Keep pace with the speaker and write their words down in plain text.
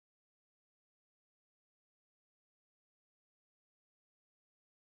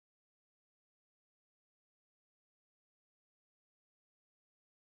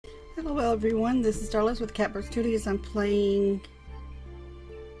Hello everyone, this is Darla with Catbird Studios. I'm playing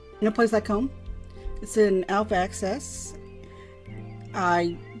No Place Like Home. It's in alpha access.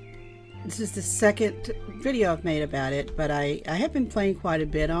 This is the second video I've made about it, but I have been playing quite a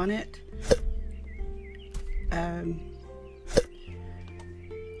bit on it.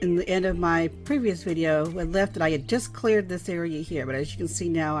 In the end of my previous video, I left that I had just cleared this area here, but as you can see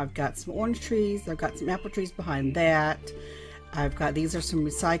now, I've got some orange trees, I've got some apple trees behind that. I've got, these are some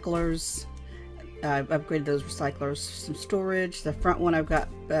recyclers. I've upgraded those recyclers, some storage. The front one I've got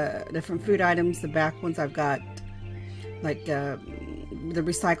different food items. The back ones I've got like the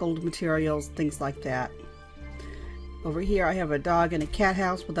recycled materials, things like that. Over here I have a dog and a cat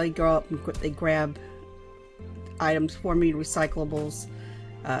house where they go up and they grab items for me, recyclables.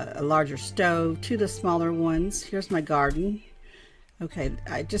 A larger stove, two of the smaller ones. Here's my garden. Okay,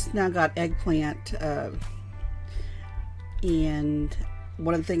 I just now got eggplant. And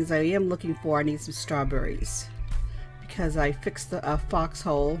one of the things I am looking for, I need some strawberries because I fixed the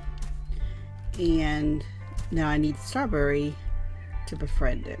foxhole and now I need strawberry to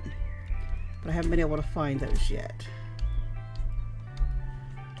befriend it, but I haven't been able to find those yet.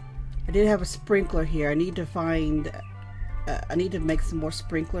 I did have a sprinkler here. I need to find I need to make some more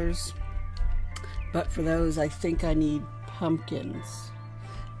sprinklers, but for those I think I need pumpkins.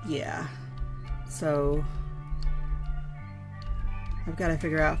 Yeah, so I've got to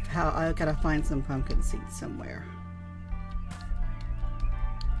figure out how. I've got to find some pumpkin seeds somewhere.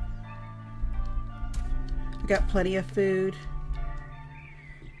 I got plenty of food.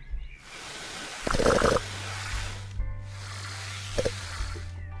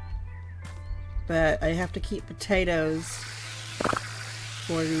 But I have to keep potatoes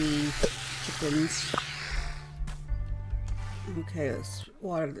for the chickens. Okay, let's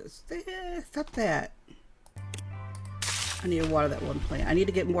water this. Stop that. I need to water that one plant. I need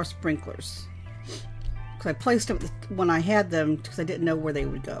to get more sprinklers because I placed them when I had them because I didn't know where they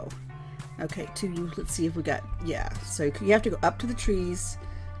would go. Okay, let's see if we got, yeah. So you have to go up to the trees.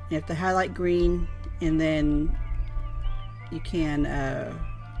 You have to highlight green, and then you can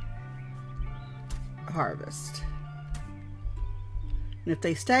harvest. And if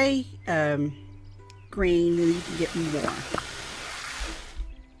they stay green, then you can get more.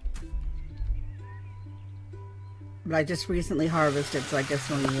 But I just recently harvested, so I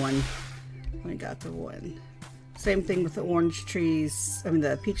guess only one. I got the one. Same thing with the orange trees, I mean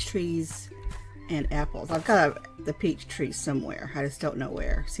the peach trees and apples. I've got the peach tree somewhere. I just don't know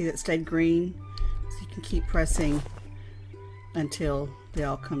where. See, that stayed green? So you can keep pressing until they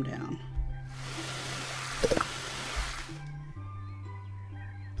all come down.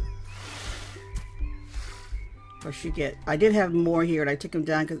 Of course you get, I did have more here and I took them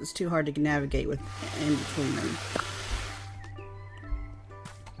down because it's too hard to navigate with in between them.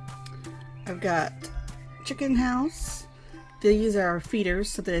 I've got chicken house. These are feeders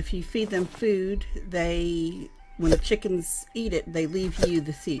so that if you feed them food, when the chickens eat it, they leave you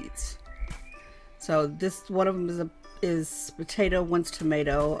the seeds. So this, one of them is potato, one's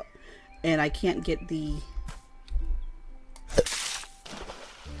tomato, and I can't get the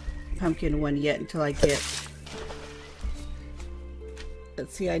pumpkin one yet until I get,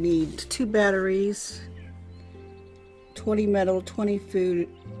 let's see, I need 2 batteries, 20 metal, 20 food,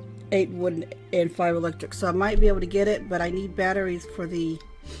 8 wood, and 5 electric. So I might be able to get it, but I need batteries for the,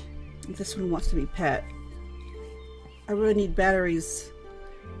 this one wants to be pet. I really need batteries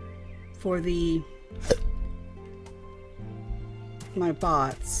for my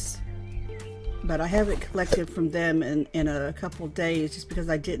bots, but I haven't collected from them in a couple days just because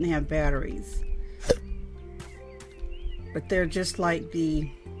I didn't have batteries. But they're just like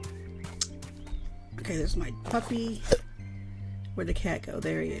the, okay, there's my puppy. Where'd the cat go?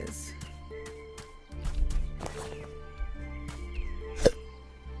 There he is.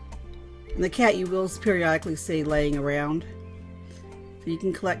 And the cat you will periodically see laying around. So you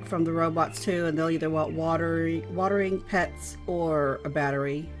can collect from the robots too, and they'll either want watering, pets, or a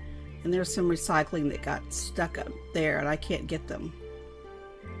battery. And there's some recycling that got stuck up there and I can't get them.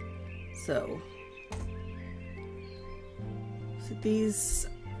 So these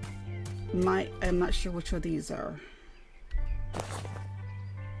I'm not sure which of these are.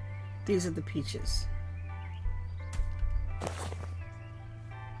 These are the peaches.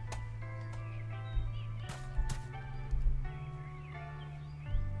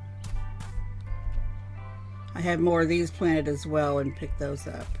 I have more of these planted as well and pick those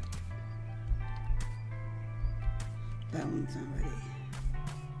up. That one's not ready.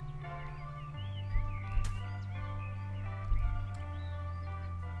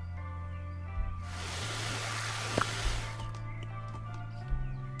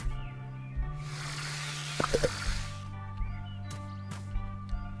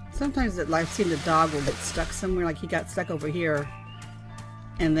 Sometimes I've seen the dog will get stuck somewhere, like he got stuck over here,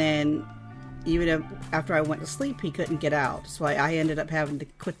 and then even if, after I went to sleep, he couldn't get out, so I ended up having to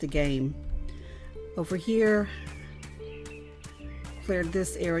quit the game. Over here, cleared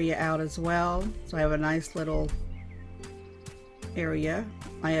this area out as well, so I have a nice little area.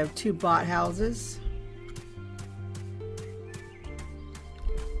 I have 2 bot houses.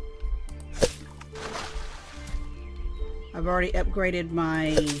 I've already upgraded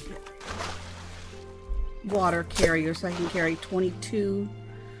my water carrier so I can carry 22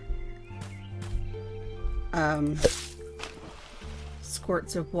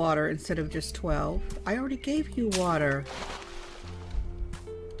 squirts of water instead of just 12. I already gave you water.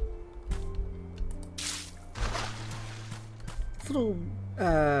 It's a little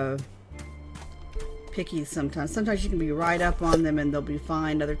picky sometimes. Sometimes you can be right up on them and they'll be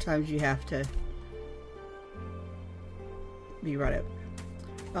fine. Other times you have to be right up.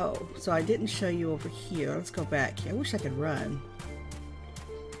 Oh, so I didn't show you over here. Let's go back here. I wish I could run.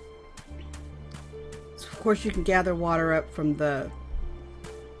 So of course you can gather water up from the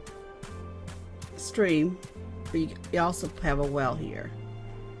stream, but you also have a well here.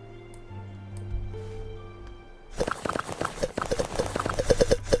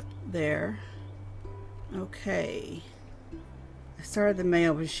 There. Okay. I started the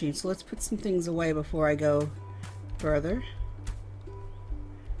mail machine, so let's put some things away before I go further.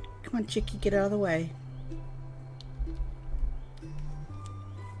 Come on, Chicky, get out of the way.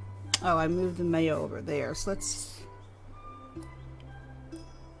 Oh, I moved the mayo over there, so let's...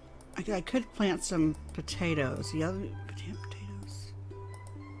 I could plant some potatoes. The other potatoes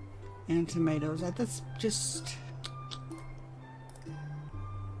and tomatoes. That's just...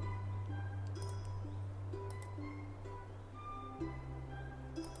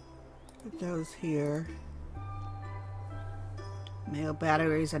 Put those here. Mail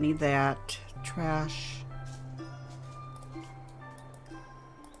batteries, I need that. Trash.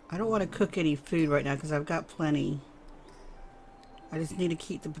 I don't want to cook any food right now because I've got plenty. I just need to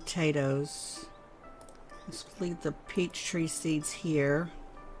keep the potatoes. Let's leave the peach tree seeds here.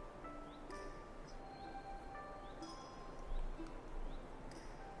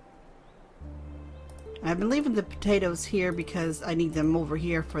 I've been leaving the potatoes here because I need them over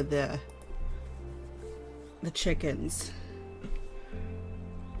here for the chickens.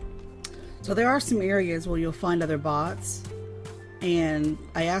 So there are some areas where you'll find other bots, and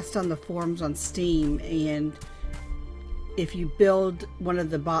I asked on the forums on Steam, and if you build one of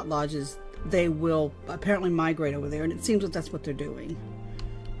the bot lodges, they will apparently migrate over there, and it seems that that's what they're doing.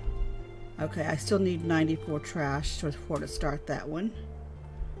 Okay, I still need 94 trash to start that one.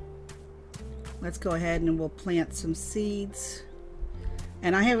 Let's go ahead and we'll plant some seeds.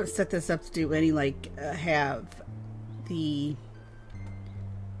 And I haven't set this up to do any, like, have the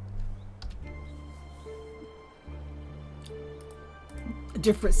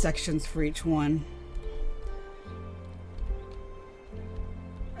different sections for each one.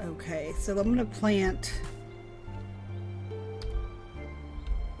 Okay, so I'm going to plant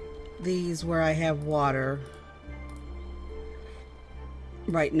these where I have water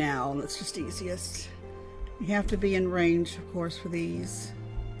right now. That's just easiest. You have to be in range, of course, for these.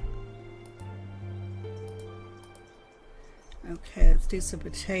 Okay, let's do some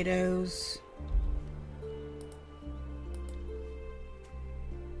potatoes.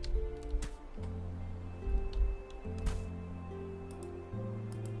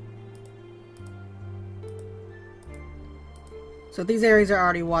 So these areas are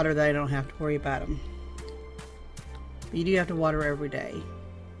already watered that I don't have to worry about them. But you do have to water every day.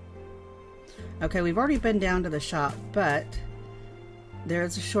 Okay, we've already been down to the shop, but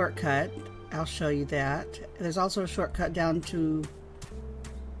there's a shortcut. I'll show you that. There's also a shortcut down to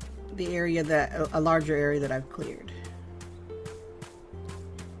the area that, a larger area that I've cleared.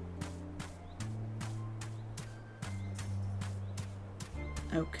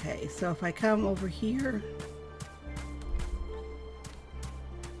 Okay, so if I come over here,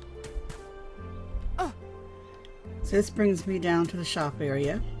 so this brings me down to the shop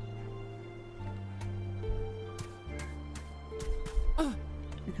area. I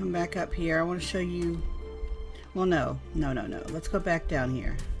come back up here. I want to show you, well, no. Let's go back down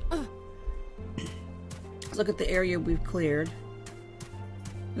here. Let's look at the area we've cleared.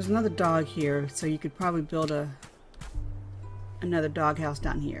 There's another dog here, so you could probably build another dog house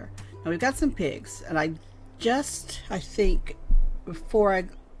down here. Now we've got some pigs, and I think before I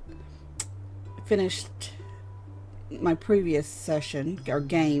finished my previous session or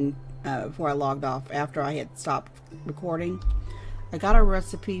game, before I logged off after I had stopped recording, I got a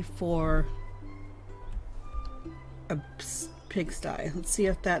recipe for a pigsty. Let's see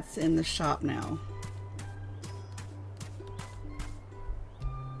if that's in the shop now.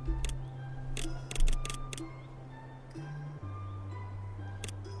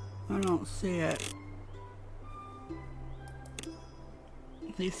 I don't see it.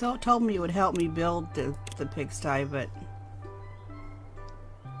 He told me it would help me build the pigsty, but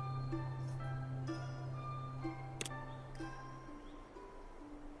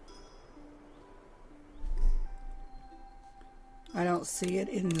I don't see it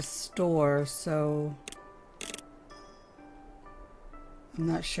in the store, so I'm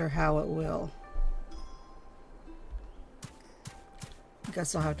not sure how it will. I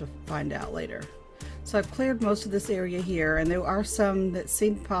guess I'll have to find out later. So I've cleared most of this area here, and there are some that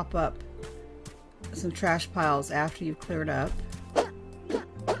seem to pop up, some trash piles after you've cleared up.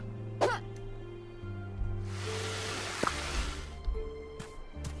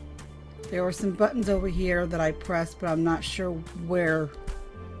 There were some buttons over here that I pressed, but I'm not sure where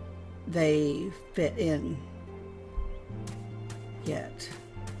they fit in yet.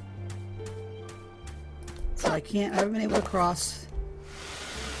 So I haven't been able to cross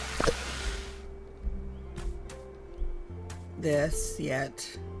this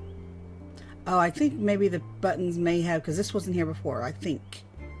yet. Oh, I think maybe the buttons may have, because this wasn't here before, I think.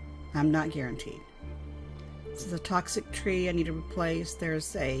 I'm not guaranteed. This is a toxic tree I need to replace.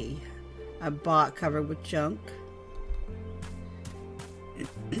 There's a bot covered with junk.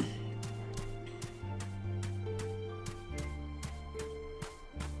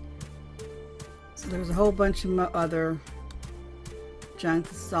 So there's a whole bunch of other junk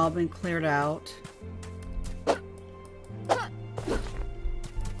that's all been cleared out.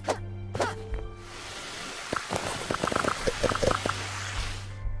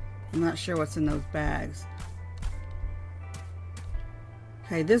 I'm not sure what's in those bags.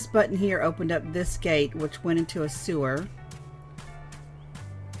 Okay, this button here opened up this gate, which went into a sewer.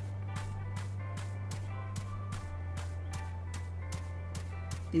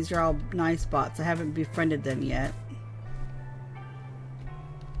 These are all nice bots. I haven't befriended them yet.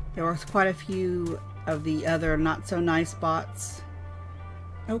 There were quite a few of the other not so nice bots.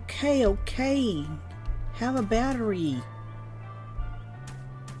 Okay, okay. Have a battery.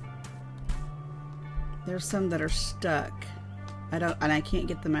 There's some that are stuck. And I can't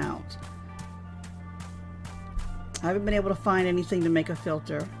get them out. I haven't been able to find anything to make a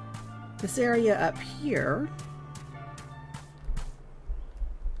filter. This area up here.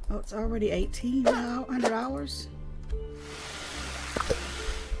 Oh, it's already 1,800 hours.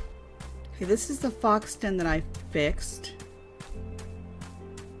 Okay, this is the fox den that I fixed.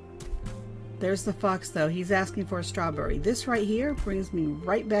 There's the fox though. He's asking for a strawberry. This right here brings me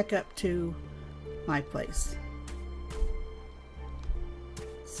right back up to my place.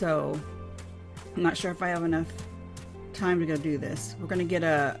 So I'm not sure if I have enough time to go do this. We're gonna get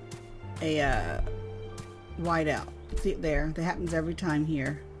a whiteout. See it there? That happens every time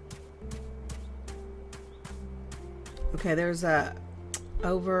here. Okay, there's a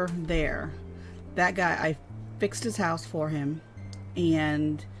over there. That guy, I fixed his house for him,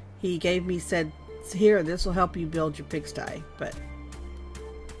 and he gave me, said, here, this will help you build your pigsty, but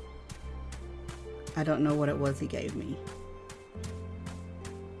I don't know what it was he gave me.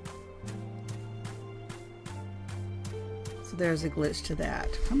 So there's a glitch to that.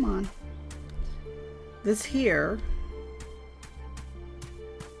 Come on. This here,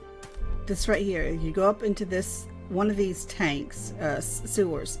 this right here, if you go up into this, one of these tanks,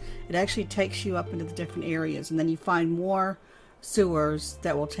 sewers, it actually takes you up into the different areas, and then you find more sewers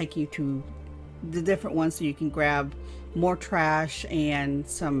that will take you to the different ones so you can grab more trash and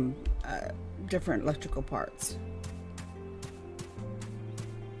some different electrical parts.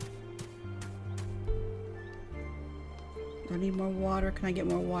 Do I need more water? Can I get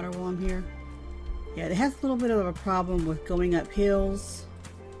more water while I'm here? Yeah, it has a little bit of a problem with going up hills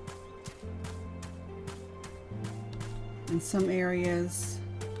in some areas.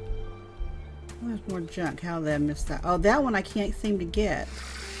 Oh, there's more junk. How did I miss that? Oh, that one I can't seem to get.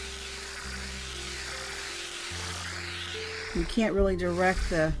 You can't really direct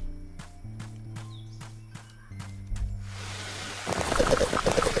the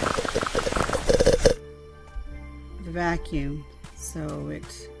vacuum, so you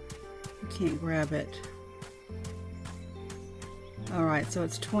can't grab it. Alright, so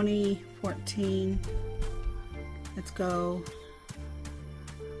it's 2014. Let's go.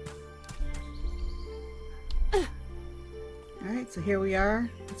 Alright, so here we are.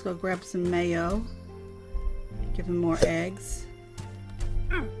 Let's go grab some mayo. Give him more eggs.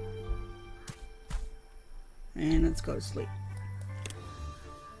 And let's go to sleep.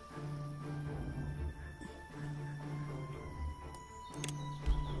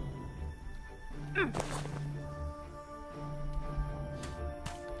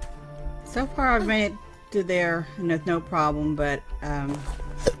 So far I've made it to there and with no problem, but I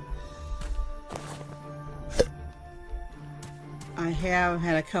have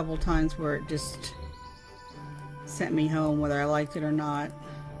had a couple times where it just sent me home whether I liked it or not.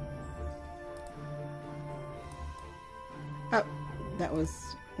 Oh, that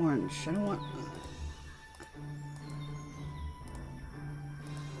was orange. I don't want...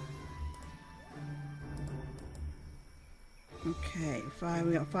 Okay,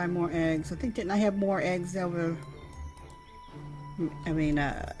 we got 5 more eggs. I think, didn't I have more eggs over... I mean,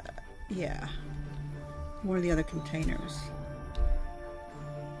 yeah. One of the other containers.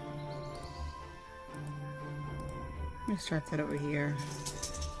 Let me start that over here.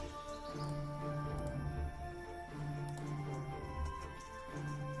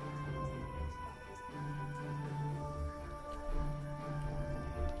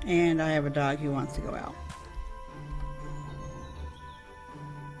 And I have a dog who wants to go out.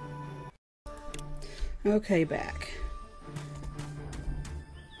 Okay, back.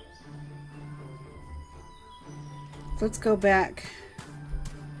 So let's go back.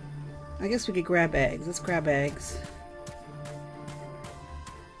 I guess we could grab eggs. Let's grab eggs.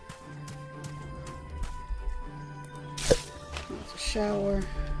 That's a shower.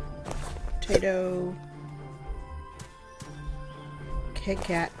 Potato. Okay,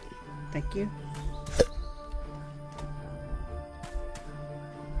 cat. Thank you.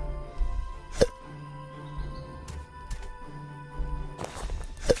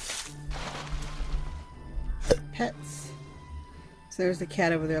 Pets. So there's the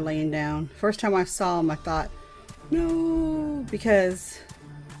cat over there laying down. First time I saw him, I thought, no, because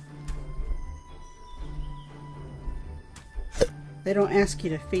they don't ask you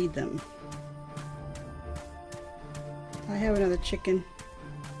to feed them. I have another chicken.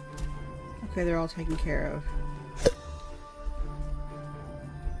 Okay, they're all taken care of.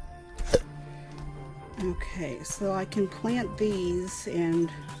 Okay, so I can plant these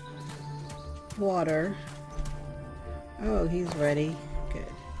and water. Oh, he's ready. Good.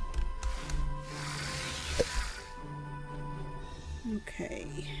 Okay.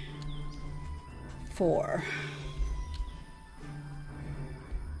 4.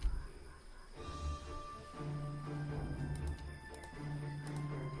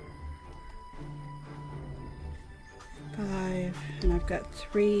 And I've got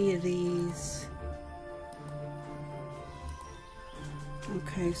 3 of these.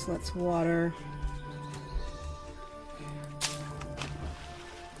 Okay, so let's water.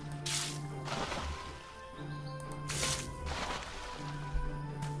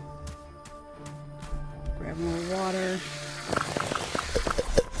 Grab more water.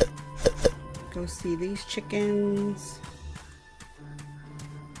 Go see these chickens.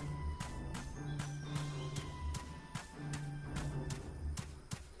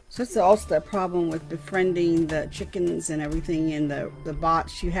 So that's also the problem with befriending the chickens and everything in the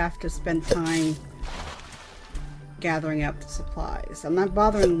bots. You have to spend time gathering up the supplies. I'm not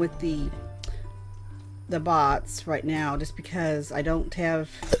bothering with the bots right now just because I don't have...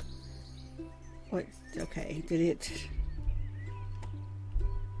 What? Okay, did it...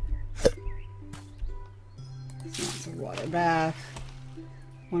 It's a water bath.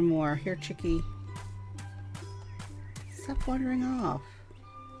 One more. Here, chickie. Stop wandering off.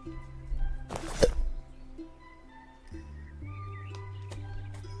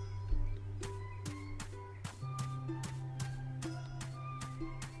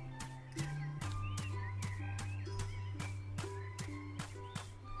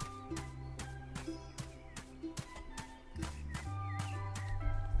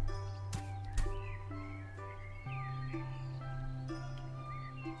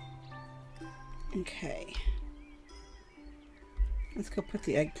 Okay, let's go put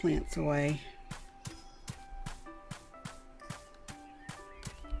the eggplants away.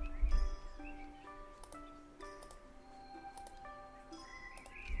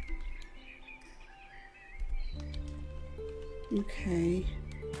 Okay.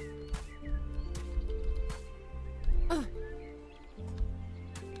 So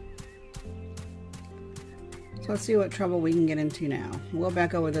let's see what trouble we can get into now. We'll go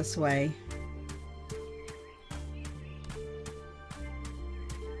back over this way.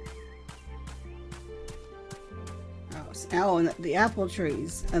 Oh, and the apple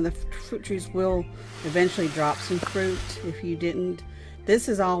trees and the fruit trees will eventually drop some fruit if you didn't. This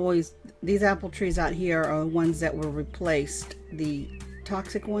is always, these apple trees out here are the ones that were replaced, the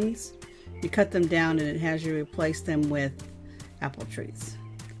toxic ones. You cut them down and it has you replace them with apple trees.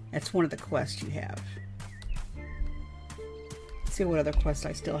 That's one of the quests you have. Let's see what other quests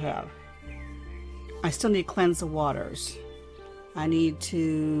I still have. I still need to cleanse the waters. I need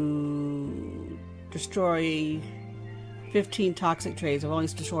to destroy 15 toxic trays. I've only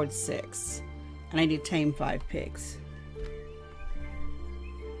destroyed 6. And I need to tame 5 pigs.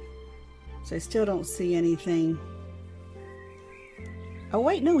 So I still don't see anything. Oh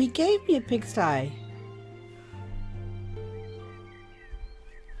wait, no, he gave me a pigsty.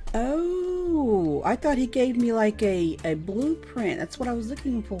 Oh, I thought he gave me like a blueprint. That's what I was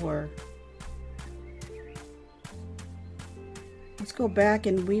looking for. Let's go back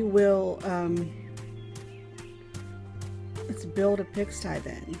and we will, let's build a pigsty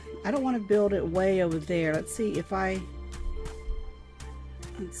then. I don't want to build it way over there. Let's see if let's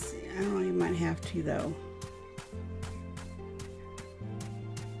see, I don't know, you might have to though.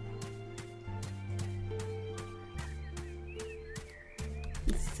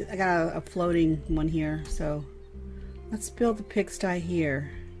 I got a floating one here, so let's build the pigsty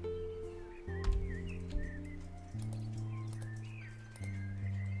here.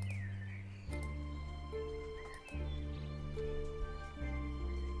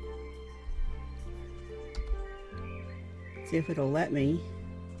 See if it'll let me.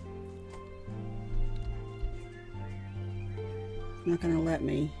 It's not gonna let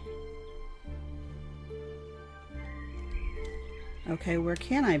me. Okay, where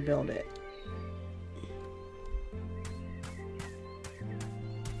can I build it?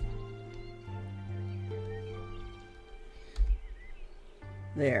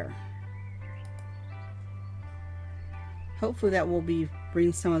 There. Hopefully that will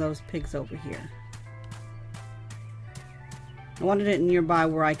bring some of those pigs over here. I wanted it nearby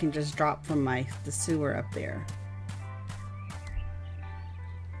where I can just drop from the sewer up there.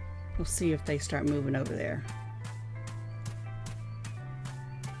 We'll see if they start moving over there.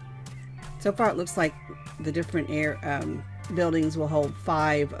 So far it looks like the different buildings will hold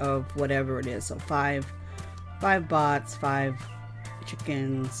 5 of whatever it is. So 5 bots, 5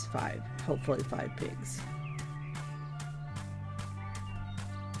 chickens, hopefully 5 pigs.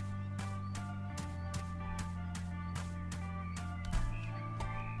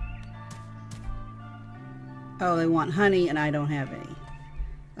 Oh, they want honey and I don't have any.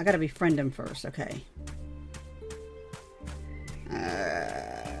 I gotta befriend them first, okay.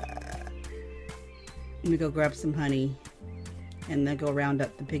 Let me go grab some honey and then go round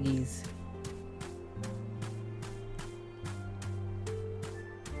up the piggies.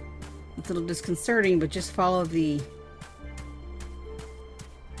 It's a little disconcerting, but just follow the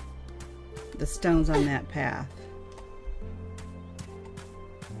stones on that path.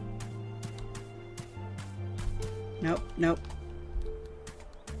 Nope, nope.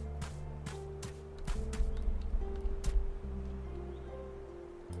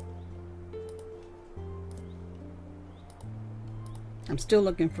 I'm still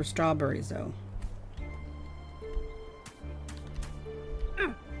looking for strawberries though.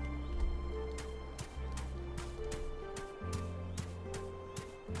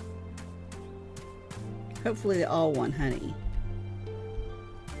 Hopefully they all want honey.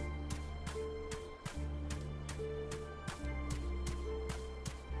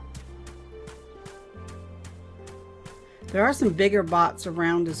 There are some bigger bots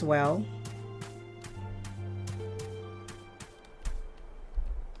around as well.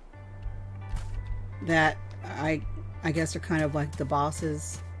 That I guess are kind of like the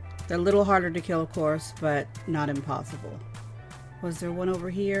bosses. They're a little harder to kill, of course, but not impossible. Was there one over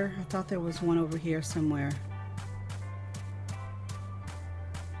here? I thought there was one over here somewhere.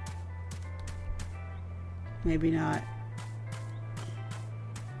 Maybe not.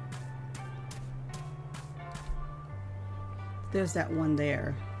 There's that one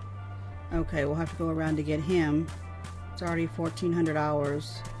there. Okay, we'll have to go around to get him. It's already 1400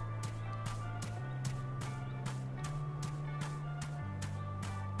 hours.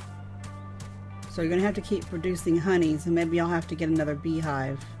 So you're gonna have to keep producing honey, so maybe I'll have to get another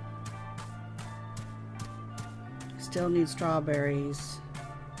beehive. Still need strawberries.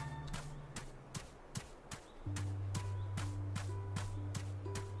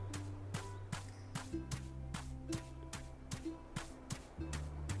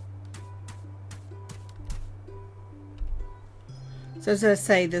 So as I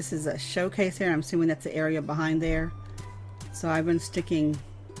say, this is a showcase here. I'm assuming that's the area behind there. So I've been sticking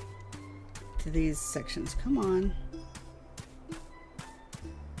to these sections. Come on.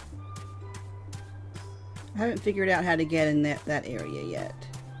 I haven't figured out how to get in that area yet.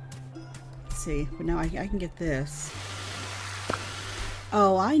 Let's see, but now I can get this.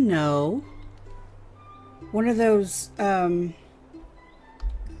 Oh, I know. One of those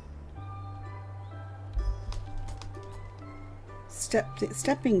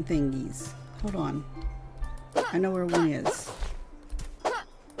stepping thingies. Hold on. I know where one is.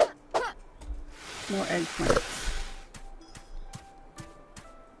 More eggplants.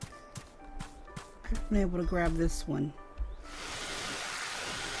 I've been able to grab this one.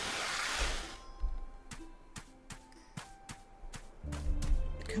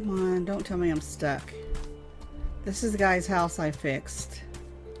 Come on, don't tell me I'm stuck. This is the guy's house I fixed.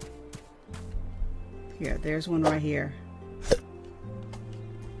 Here, there's one right here.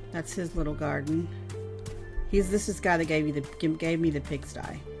 That's his little garden. This is the guy that gave me the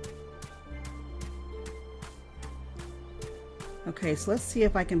pigsty. Okay, so let's see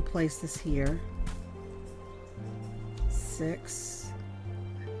if I can place this here. 6.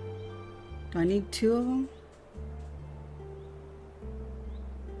 Do I need 2 of them?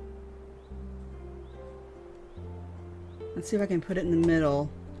 Let's see if I can put it in the middle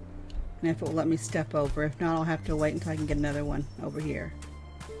and if it will let me step over. If not, I'll have to wait until I can get another one over here.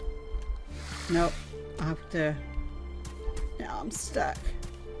 Nope. I'll have to... Now I'm stuck.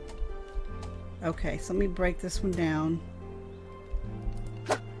 Okay, so let me break this one down.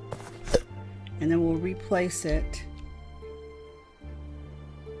 And then we'll replace it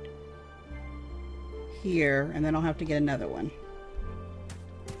here, and then I'll have to get another one.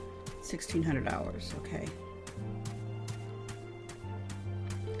 $1,600, okay.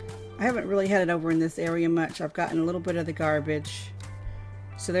 I haven't really had it over in this area much. I've gotten a little bit of the garbage.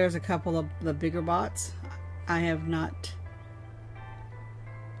 So there's a couple of the bigger bots. I have not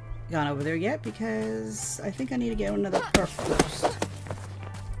gone over there yet because I think I need to get another perk first.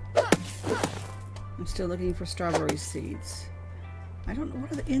 I'm still looking for strawberry seeds. I don't know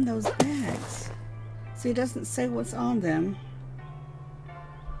what are in those bags. See, it doesn't say what's on them.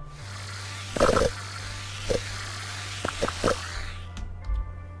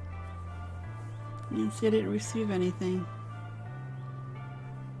 You see, I didn't receive anything.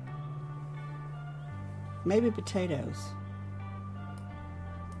 Maybe potatoes.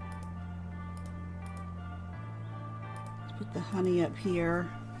 Let's put the honey up here.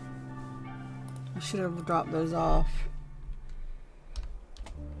 I should have dropped those off.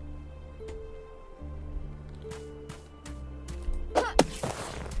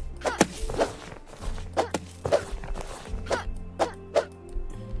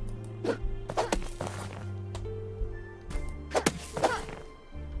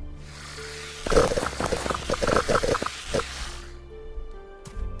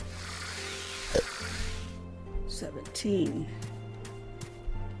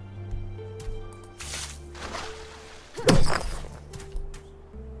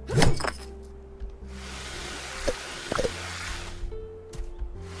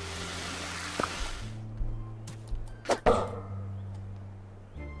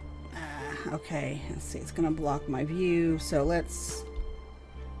 Okay, let's see, it's gonna block my view, so let's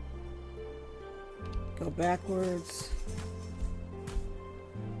go backwards.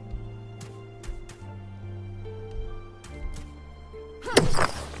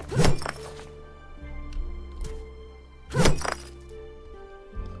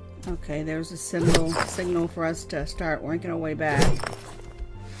 Okay, there's a signal for us to start working our way back.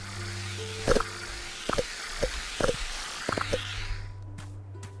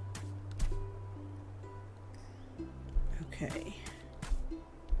 Okay.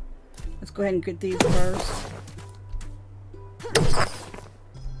 Let's go ahead and get these first.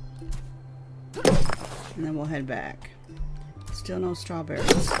 And then we'll head back. Still no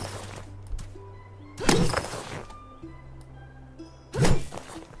strawberries.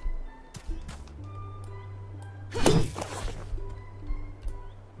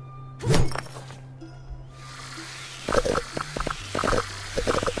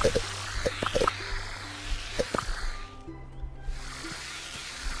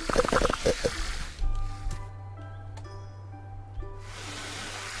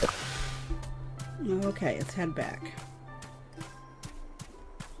 Okay, let's head back.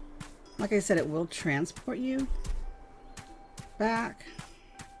 Like I said, it will transport you back.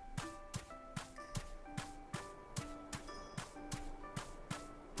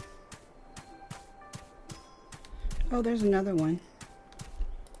 Oh, there's another one.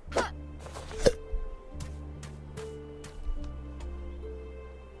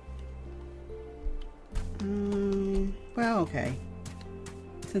 Well, okay.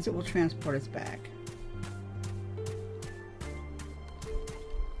 Since it will transport us back.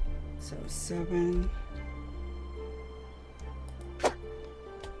 So 7.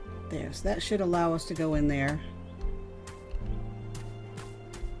 There, so that should allow us to go in there.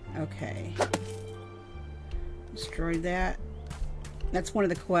 Okay. Destroy that. That's one of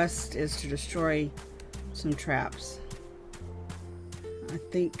the quests, is to destroy some traps.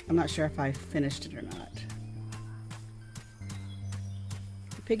 I'm not sure if I finished it or not.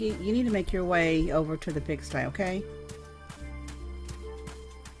 Piggy, you need to make your way over to the pigsty, okay?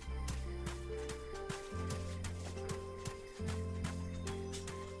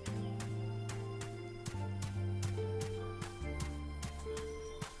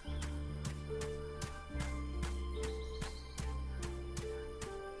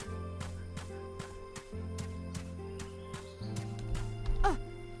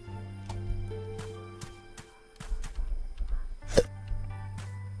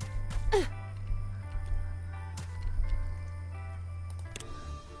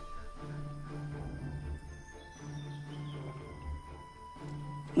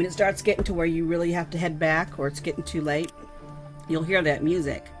 When it starts getting to where you really have to head back or it's getting too late, you'll hear that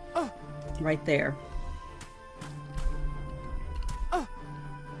music right there. Let's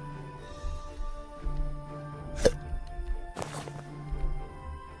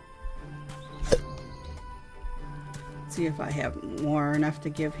see if I have more enough to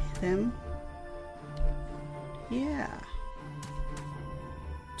give them. Yeah.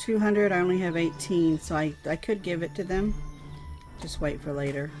 200, I only have 18, so I could give it to them. Just wait for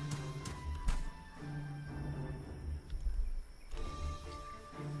later.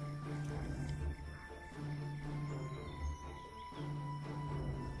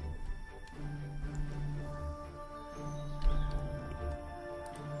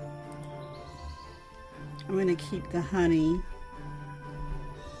 I'm going to keep the honey.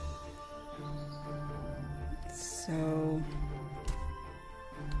 So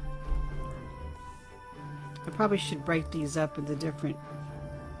I probably should break these up into different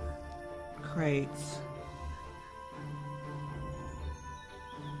crates.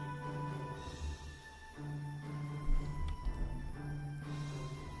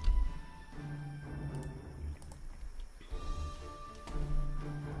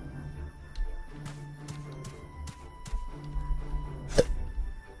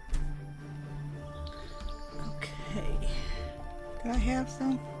 Okay. Do I have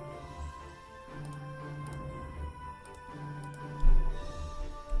some?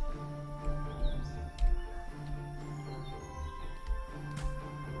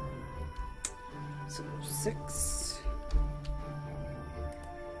 So 6.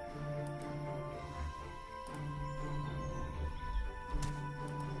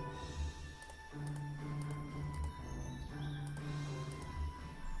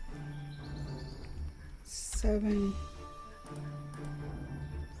 Seven.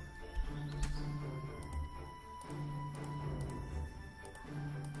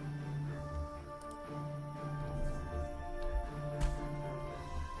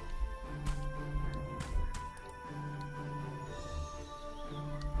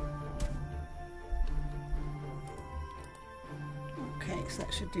 Okay, so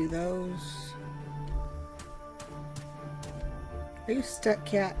that should do those. Are you stuck,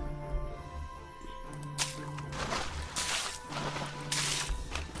 cat?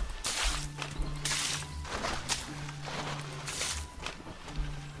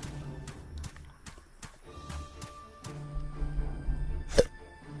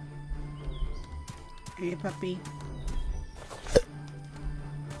 Hey, puppy.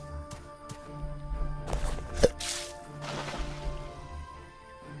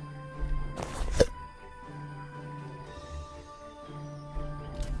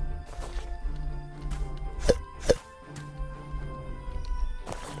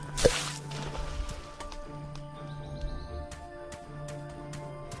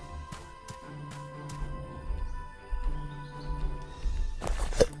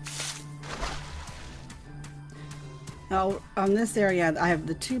 Now, on this area, I have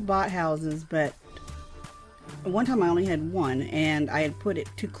the 2 bot houses, but one time I only had one, and I had put it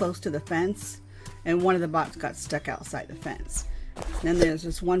too close to the fence, and one of the bots got stuck outside the fence. Then there's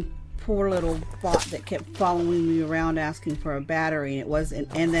this one poor little bot that kept following me around asking for a battery, and it wasn't,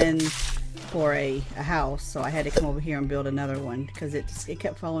 and then for a house, so I had to come over here and build another one because it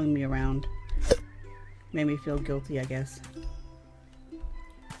kept following me around. Made me feel guilty, I guess.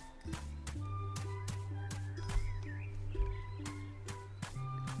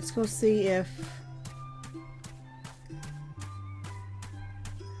 Let's go see if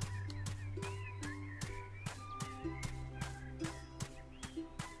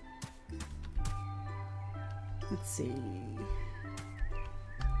let's see.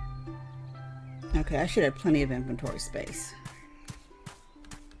 Okay, I should have plenty of inventory space.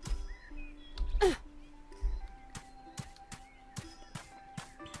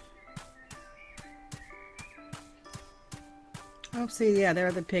 Oh, see, yeah, there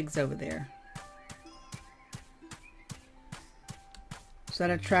are the pigs over there. So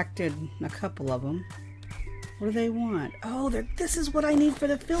that attracted a couple of them. What do they want? Oh, this is what I need for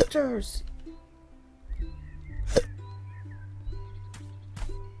the filters.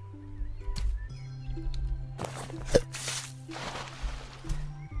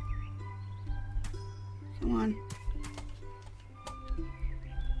 Come on.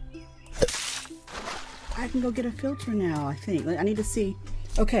 I can go get a filter now, I think. I need to see.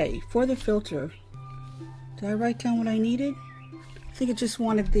 Okay, for the filter. Did I write down what I needed? I think it just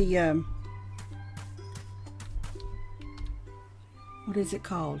wanted the, what is it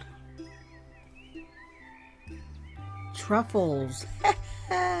called? Truffles.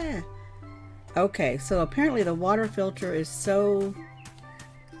 Okay, so apparently the water filter is so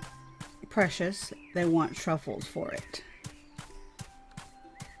precious, they want truffles for it.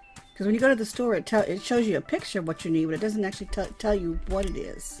 Because when you go to the store, it shows you a picture of what you need, but it doesn't actually tell you what it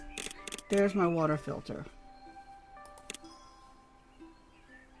is. There's my water filter.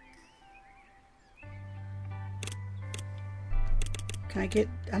 Can I get,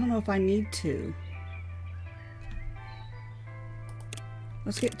 I don't know if I need to.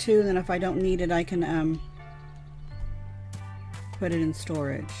 Let's get 2, and then if I don't need it, I can put it in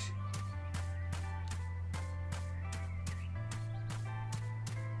storage.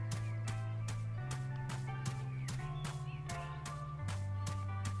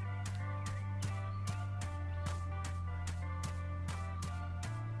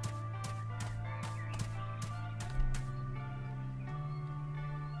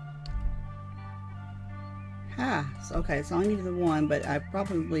 Okay, so I needed the 1, but I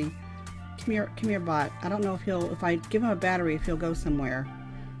probably, come here bot. I don't know if I give him a battery, if he'll go somewhere.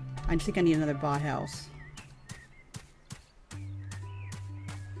 I think I need another bot house.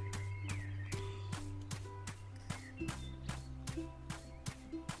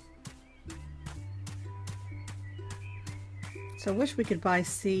 So I wish we could buy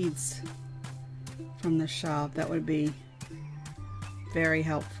seeds from the shop. That would be very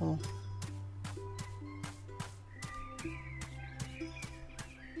helpful.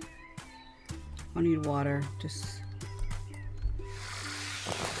 I need water, just...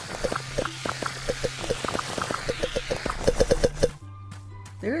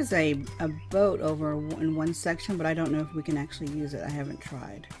 There is a boat over in one section, but I don't know if we can actually use it. I haven't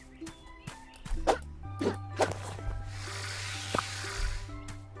tried.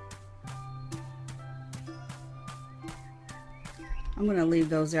 I'm going to leave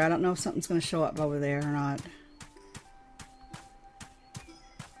those there. I don't know if something's going to show up over there or not.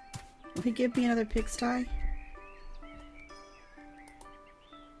 Will he give me another pigsty?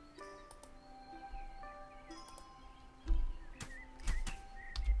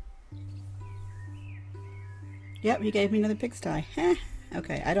 Yep, he gave me another pigsty.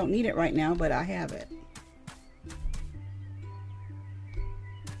 Okay, I don't need it right now, but I have it.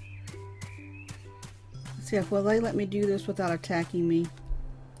 Let's see if will they let me do this without attacking me.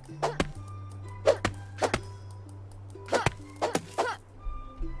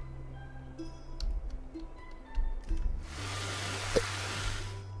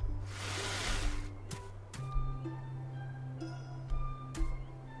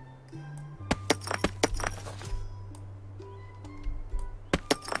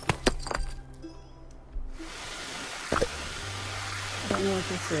 I don't know what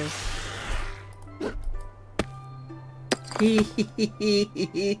this is.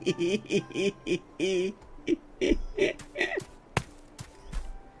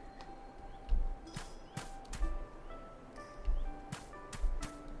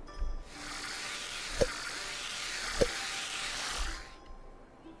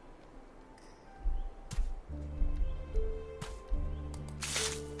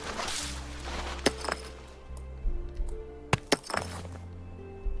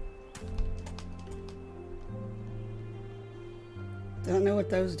 Don't know what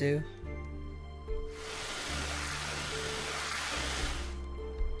those do.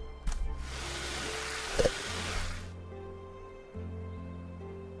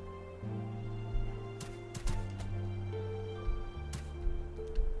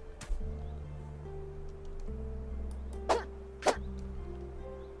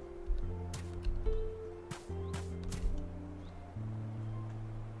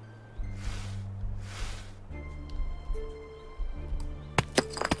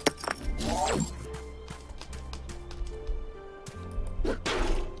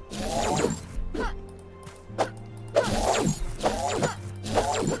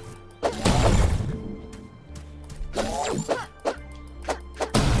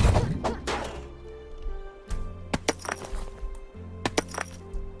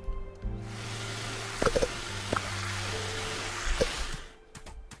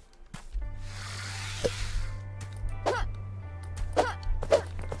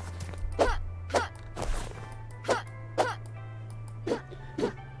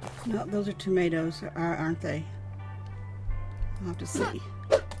 Oh, those are tomatoes, aren't they? I'll have to see.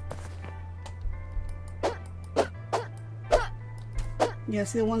 Yeah,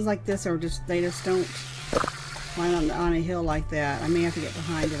 see, the ones like this are just, they just don't line on a hill like that. I may have to get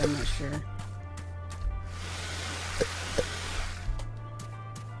behind it, I'm not sure.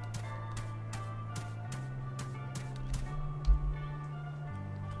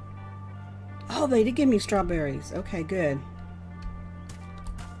 Oh, they did give me strawberries. Okay, good.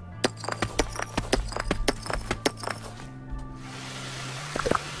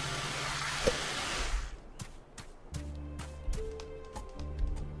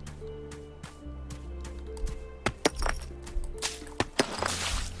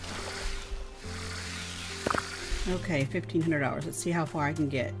 Okay, $1,500. Let's see how far I can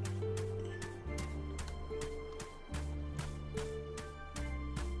get.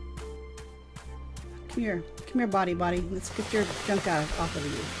 Come here, body. Let's get your junk off of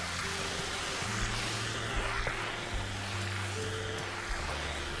you.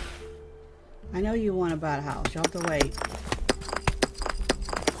 I know you want to buy a house. You'll have to wait.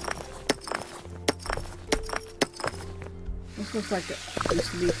 This looks like it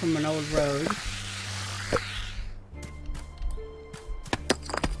used to be from an old road.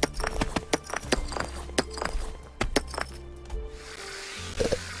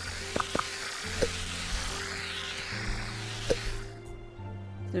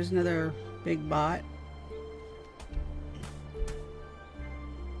 There's another big bot.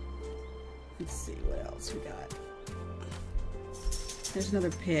 Let's see what else we got. There's another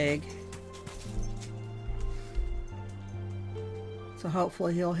pig. So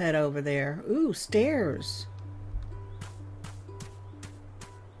hopefully he'll head over there. Ooh, stairs.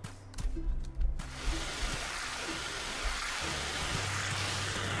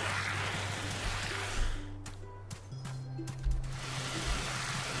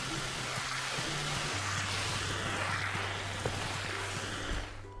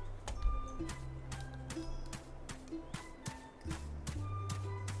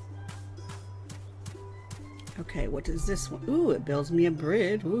 Okay, what is this one? Ooh, it builds me a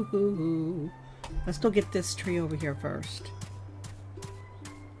bridge. Woohoo! Let's go get this tree over here first.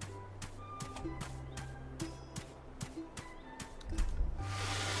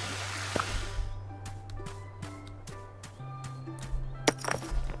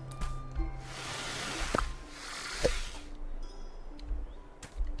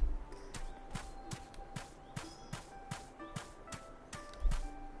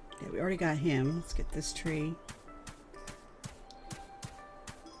 Yeah, we already got him. Let's get this tree.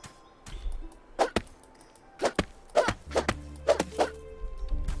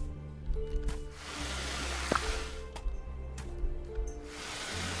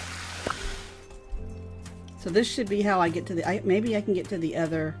 So this should be how I get to the, maybe I can get to the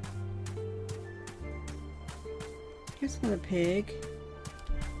other. Here's another pig.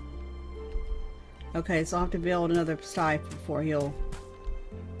 Okay, so I'll have to build another side before he'll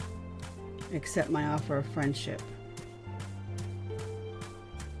accept my offer of friendship.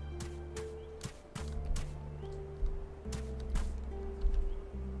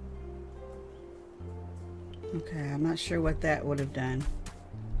 Okay, I'm not sure what that would have done.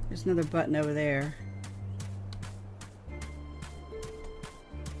 There's another button over there.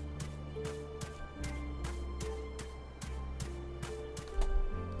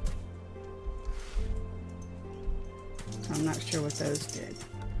 I'm not sure what those did.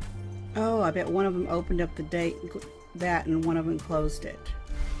 Oh, I bet one of them opened up the date, that, and one of them closed it.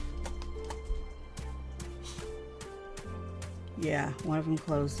 Yeah, one of them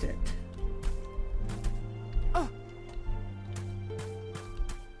closed it. Oh.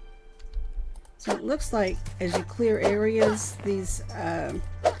 So it looks like as you clear areas, these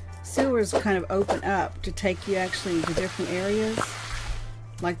sewers kind of open up to take you actually to different areas.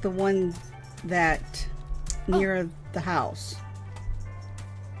 Like the one that near the house.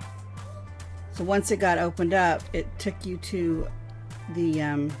 So once it got opened up, it took you to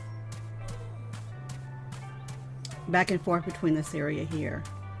the back and forth between this area here.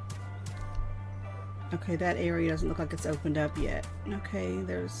 Okay, that area doesn't look like it's opened up yet. Okay,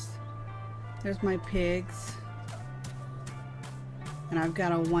 there's my pigs. And I've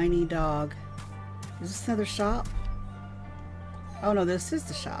got a whiny dog. Is this another shop? Oh no, this is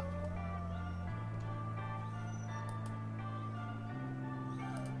the shop.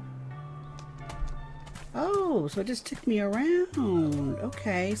 Oh, so it just took me around.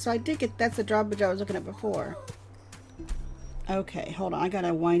 Okay, so I did get, that's the drawbridge I was looking at before. Okay, hold on, I got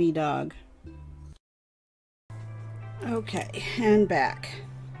a whiny dog. Okay, and back.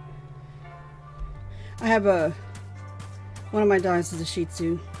 I have one of my dogs is a Shih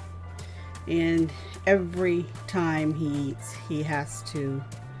Tzu. and every time he eats, he has to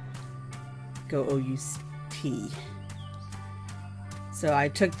go OUT. So I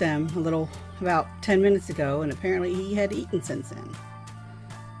took them about 10 minutes ago, and apparently he had eaten since then.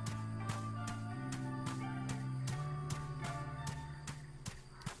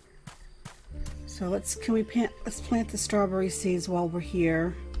 So let's plant the strawberry seeds while we're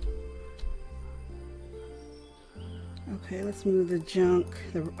here. Okay, let's move the junk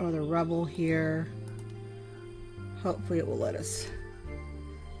or the rubble here. Hopefully it will let us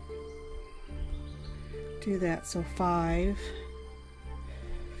do that. So 5.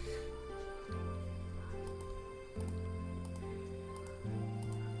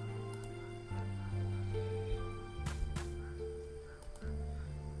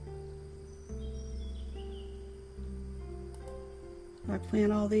 Do I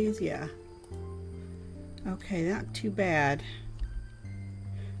plant all these? Yeah. Okay, not too bad.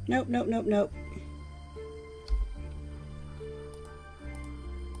 Nope, nope, nope, nope.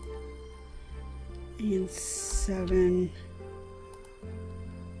 And 7.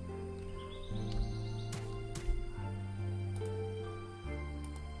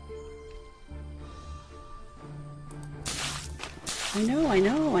 I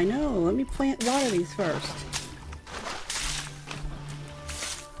know. Let me water these first.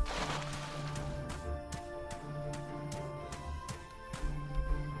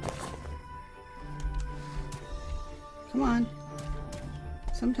 Come on.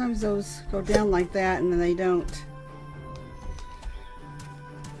 Sometimes those go down like that and then they don't.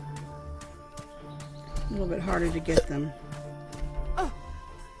 A little bit harder to get them. Oh.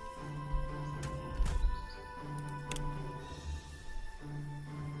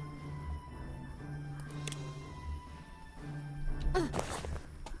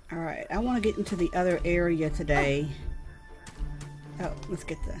 All right, I want to get into the other area today. Oh, let's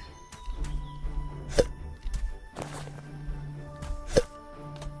get the...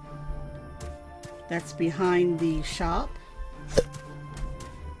 That's behind the shop.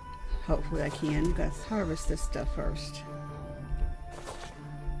 Hopefully I can. Let's harvest this stuff first.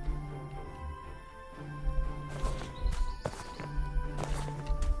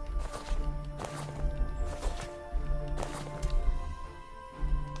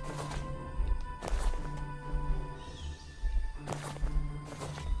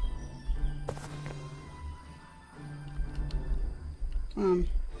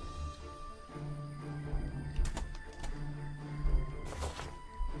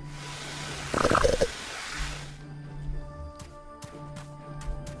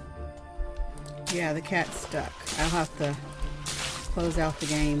 Yeah, the cat's stuck. I'll have to close out the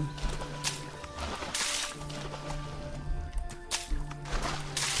game.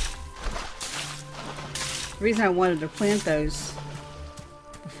 The reason I wanted to plant those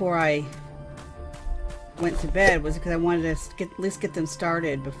before I went to bed was because I wanted to at least get them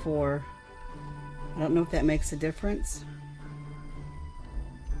started before. I don't know if that makes a difference.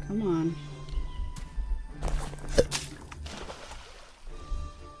 Come on.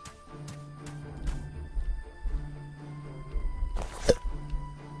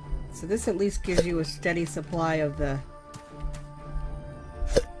 So this at least gives you a steady supply of the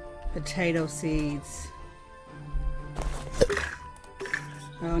potato seeds.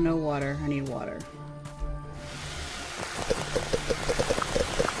 Oh, no water. I need water.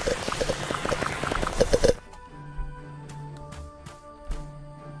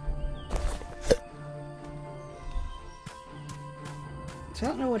 So I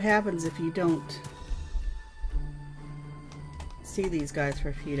don't know what happens if you don't see these guys for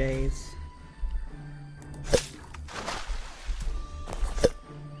a few days.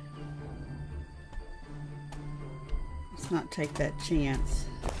 Let's not take that chance.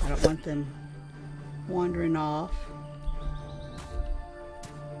 I don't want them wandering off.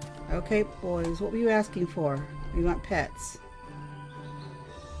 Okay, boys, what were you asking for? You want pets?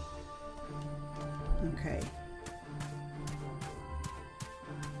 Okay.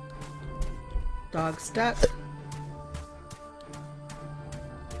 Dog stuck.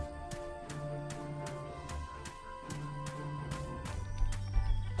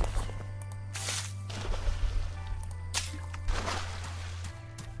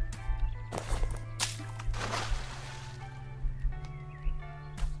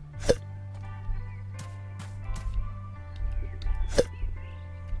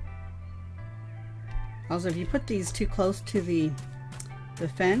 Also, if you put these too close to the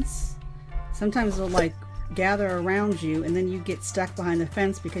fence, sometimes they'll like gather around you and then you get stuck behind the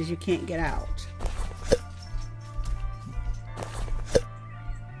fence because you can't get out.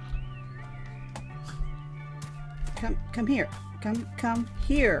 Come here. Come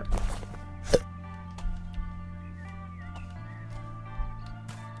here.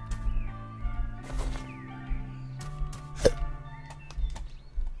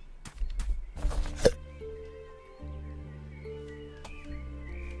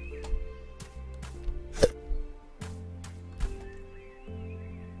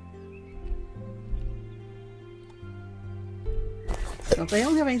 So if they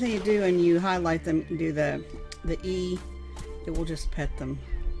don't have anything to do and you highlight them and do the E, it will just pet them.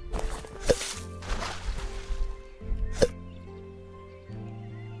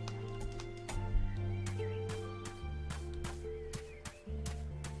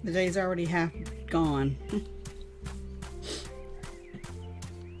 The day's already half gone.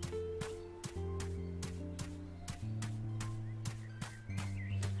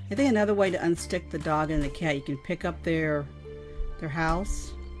 I think another way to unstick the dog and the cat, you can pick up their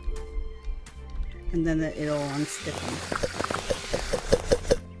house and then it'll unstick them.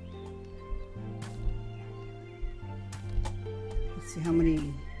 Let's see how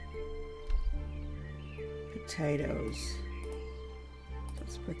many potatoes.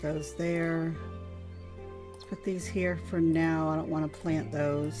 Let's put those there. Let's put these here for now. I don't want to plant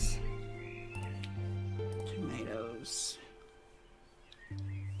those. Tomatoes.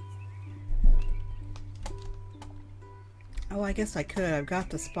 Oh, I guess I could. I've got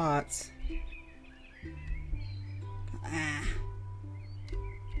the spots. Ah.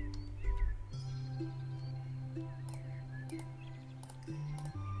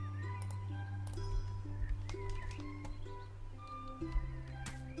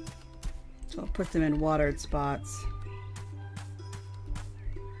 So I'll put them in watered spots.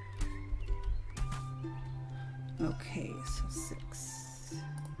 Okay, so 6.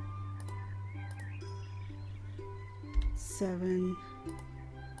 7.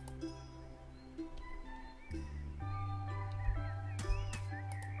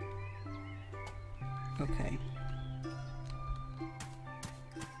 Okay.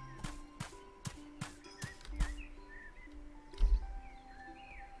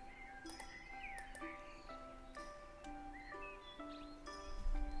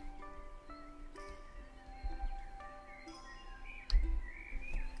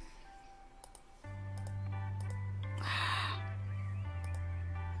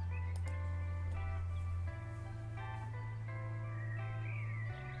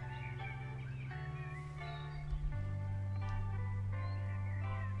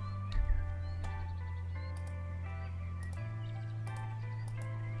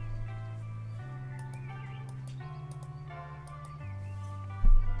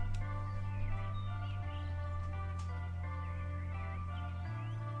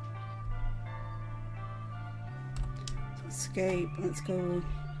 Escape. Let's go.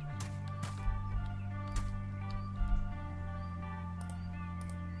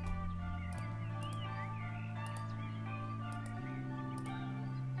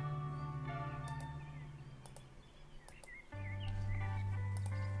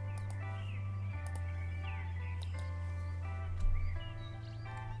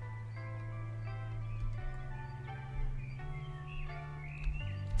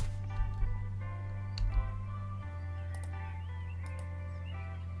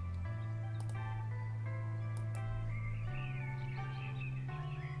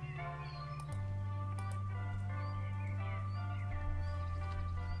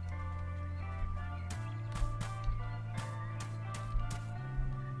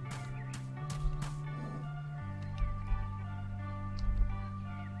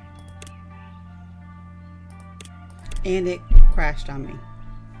 And it crashed on me.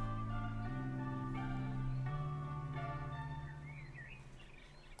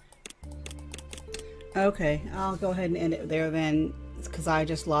 Okay, I'll go ahead and end it there then, because I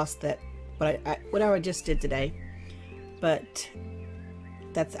just lost that whatever I just did today. But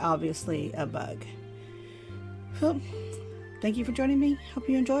that's obviously a bug. So, thank you for joining me. Hope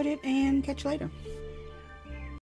you enjoyed it, and catch you later.